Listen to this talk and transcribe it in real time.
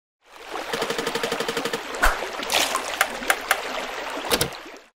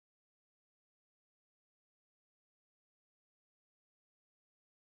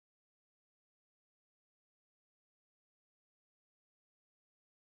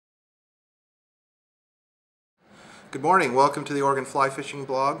Good morning, welcome to the Oregon Fly Fishing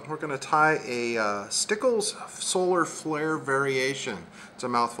Blog. We're going to tie a Stickel's Solar Flare variation. It's a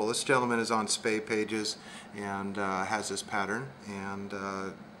mouthful. This gentleman is on Spay Pages and has this pattern and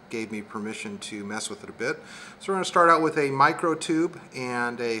gave me permission to mess with it a bit. So we're going to start out with a micro tube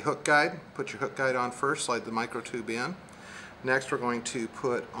and a hook guide. Put your hook guide on first, slide the micro tube in. Next we're going to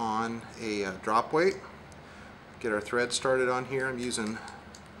put on a drop weight. Get our thread started on here. I'm using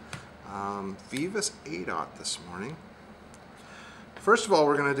Vivus 8/0 this morning. First of all,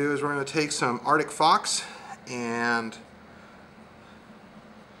 we're going to do is we're going to take some Arctic Fox and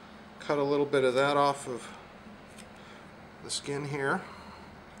cut a little bit of that off of the skin here.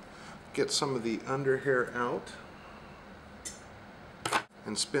 Get some of the under hair out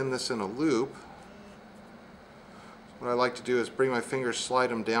and spin this in a loop. What I like to do is bring my fingers, slide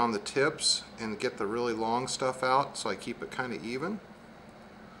them down the tips and get the really long stuff out so I keep it kind of even.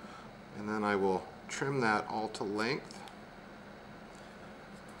 And then I will trim that all to length.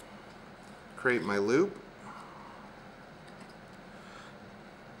 Create my loop.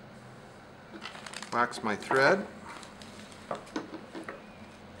 Wax my thread.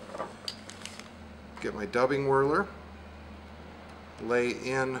 Get my dubbing whirler. Lay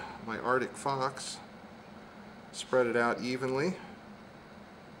in my Arctic Fox. Spread it out evenly.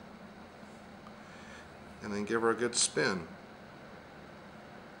 And then give her a good spin.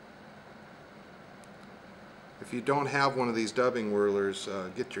 If you don't have one of these dubbing whirlers,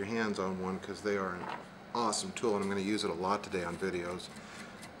 get your hands on one because they are an awesome tool and I'm going to use it a lot today on videos.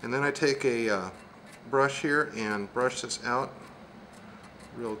 And then I take a brush here and brush this out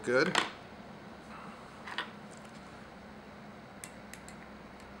real good.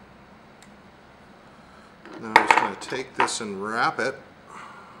 Then I'm just going to take this and wrap it.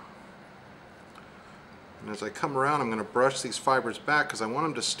 And as I come around, I'm going to brush these fibers back because I want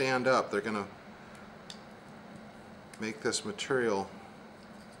them to stand up. They're going to make this material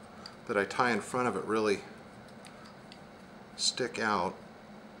that I tie in front of it really stick out.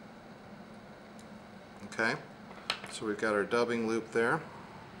 Okay, so we've got our dubbing loop there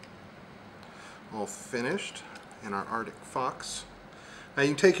all finished in our Arctic Fox. Now you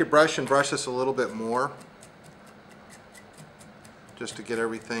can take your brush and brush this a little bit more just to get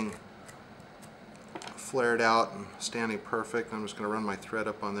everything flared out and standing perfect. I'm just going to run my thread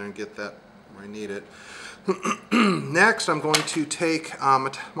up on there and get that where I need it. Next I'm going to take,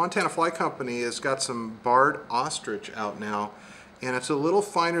 Montana Fly Company has got some barred ostrich out now, and it's a little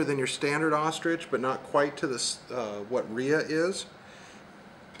finer than your standard ostrich but not quite to this what Rhea is.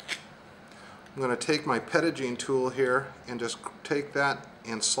 I'm going to take my petagene tool here and just take that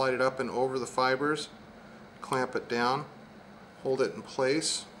and slide it up and over the fibers, clamp it down, hold it in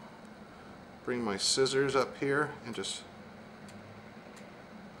place, bring my scissors up here and just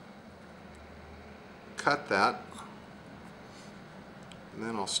cut that, and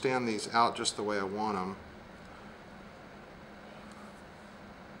then I'll stand these out just the way I want them.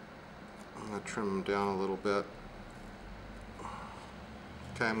 I'm going to trim them down a little bit.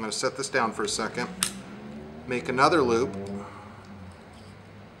 Okay, I'm going to set this down for a second. Make another loop.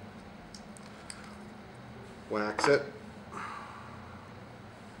 Wax it.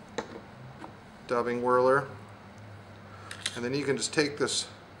 Dubbing whirler. And then you can just take this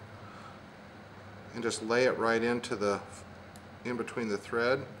and just lay it right into in between the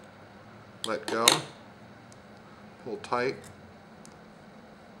thread. Let go. Pull tight.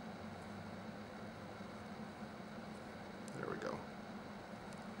 There we go.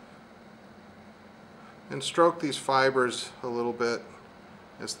 And stroke these fibers a little bit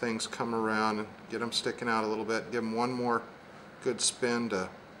as things come around and get them sticking out a little bit. Give them one more good spin to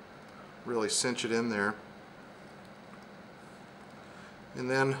really cinch it in there. And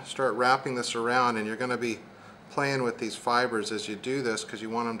then start wrapping this around, and you're going to be playing with these fibers as you do this because you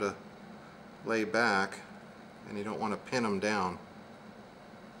want them to lay back and you don't want to pin them down.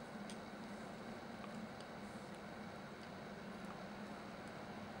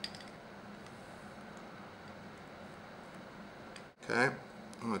 Okay,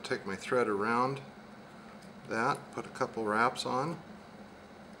 I'm going to take my thread around that, put a couple wraps on.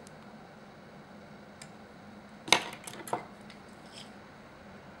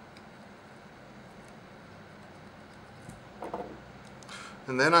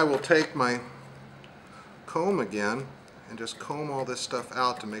 And then I will take my comb again and just comb all this stuff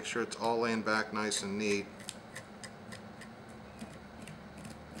out to make sure it's all laying back nice and neat.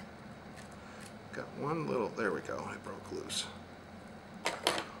 Got one little, there we go, it broke loose.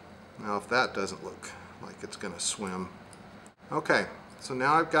 Now if that doesn't look like it's going to swim. Okay, so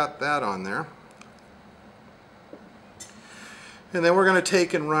now I've got that on there. And then we're going to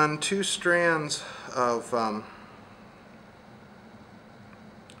take and run two strands of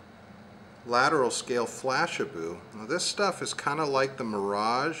lateral scale Flashabou. Now this stuff is kind of like the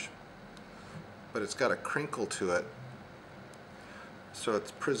Mirage, but it's got a crinkle to it, so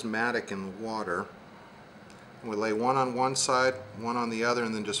it's prismatic in the water. We lay one on one side, one on the other,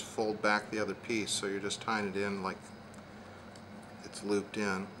 and then just fold back the other piece, so you're just tying it in like it's looped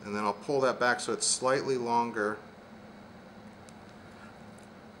in. And then I'll pull that back so it's slightly longer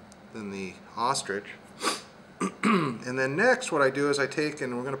than the ostrich. And then next what I do is I take,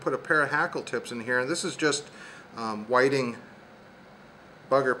 and we're going to put a pair of hackle tips in here, and this is just whiting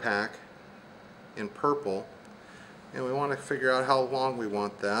bugger pack in purple, and we want to figure out how long we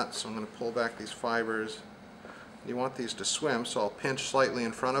want that, so I'm going to pull back these fibers. You want these to swim, so I'll pinch slightly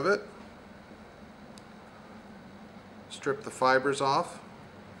in front of it, strip the fibers off,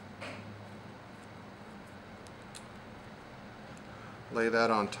 lay that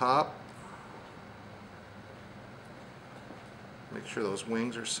on top. Make sure those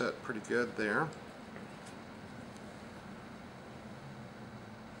wings are set pretty good there.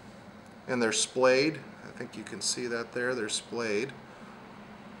 And they're splayed. I think you can see that there. They're splayed.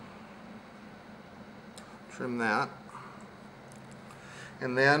 Trim that.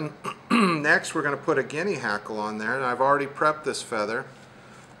 And then next we're going to put a guinea hackle on there. And I've already prepped this feather.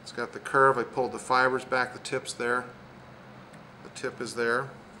 It's got the curve. I pulled the fibers back. The tip's there. The tip is there.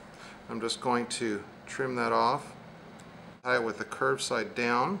 I'm just going to trim that off. Tie it with the curved side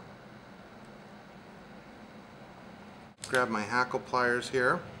down. Grab my hackle pliers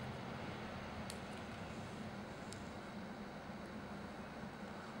here.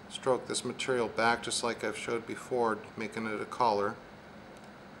 Stroke this material back just like I've showed before, making it a collar.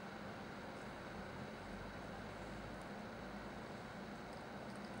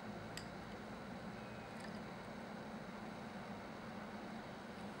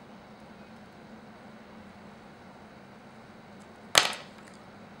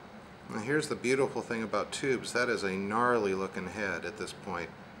 Now here's the beautiful thing about tubes. That is a gnarly looking head at this point,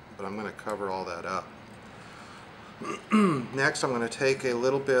 but I'm going to cover all that up. Next I'm going to take a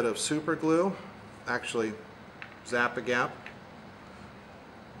little bit of super glue, actually Zap-A-Gap.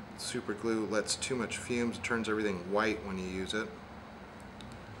 Super glue lets too much fumes, turns everything white when you use it.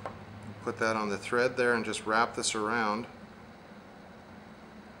 Put that on the thread there and just wrap this around.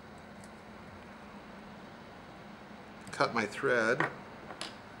 Cut my thread.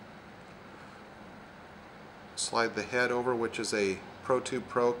 Slide the head over, which is a ProTube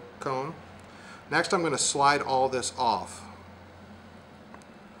Pro cone. Next I'm going to slide all this off.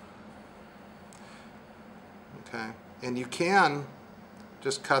 Okay, and you can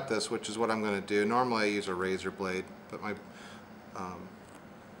just cut this, which is what I'm going to do. Normally I use a razor blade, but my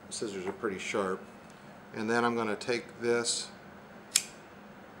scissors are pretty sharp. And then I'm going to take this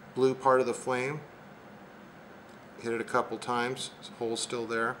blue part of the flame, hit it a couple times, the hole's still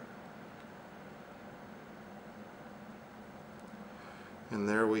there. And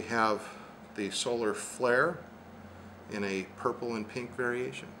there we have the solar flare in a purple and pink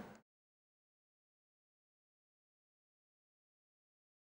variation.